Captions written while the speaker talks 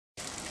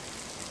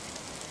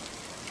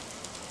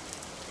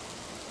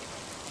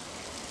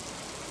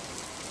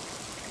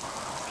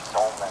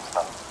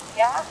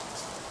Yeah?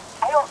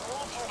 I don't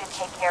need you to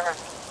take care of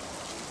me.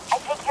 I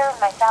take care of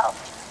myself.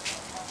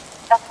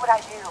 That's what I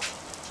do.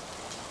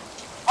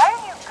 Why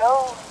don't you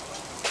go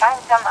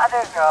find some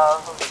other girl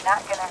who's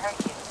not gonna hurt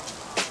you?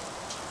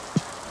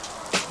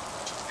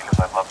 Because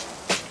I love you.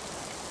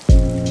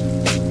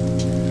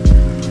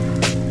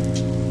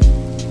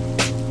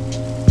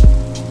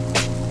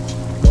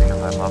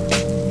 Because I love you.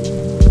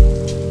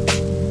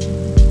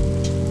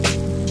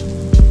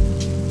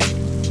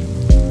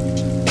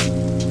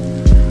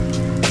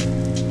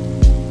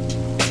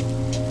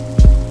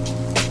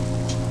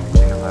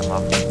 Because I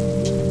love you.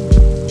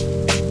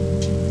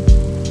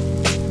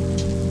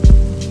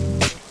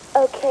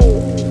 Okay.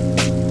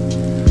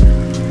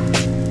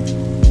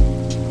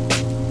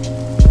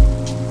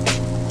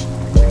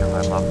 Because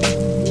I love you.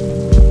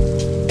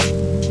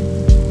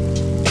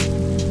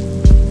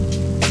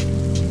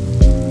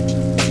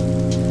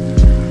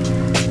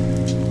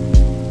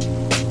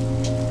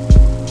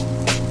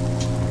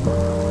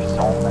 We're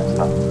so messed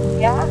up.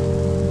 Yeah?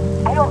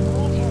 I don't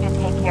need you to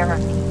take care of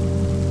me.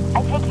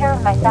 I take care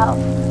of myself.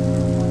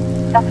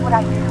 That's what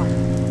I do.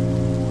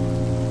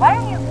 Why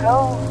don't you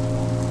go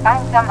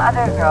find some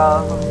other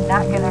girl who's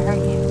not gonna hurt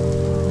you?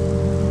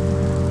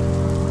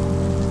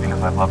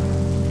 Because I love you.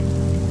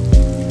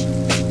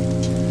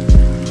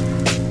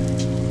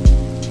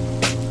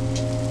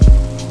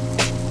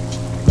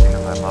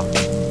 Because I love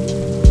you.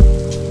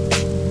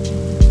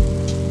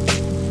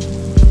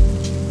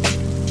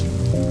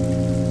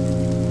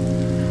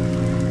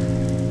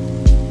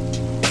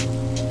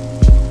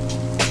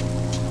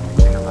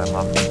 Because I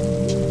love you.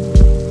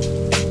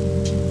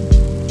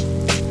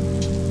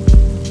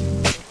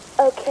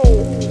 Okay.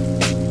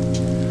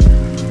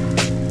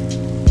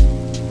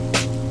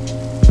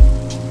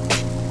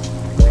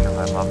 Because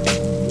I love you.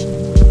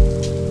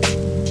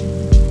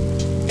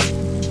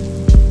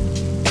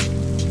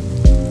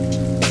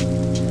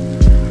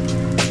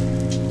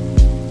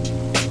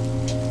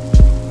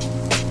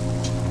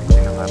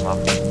 Because I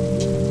love you.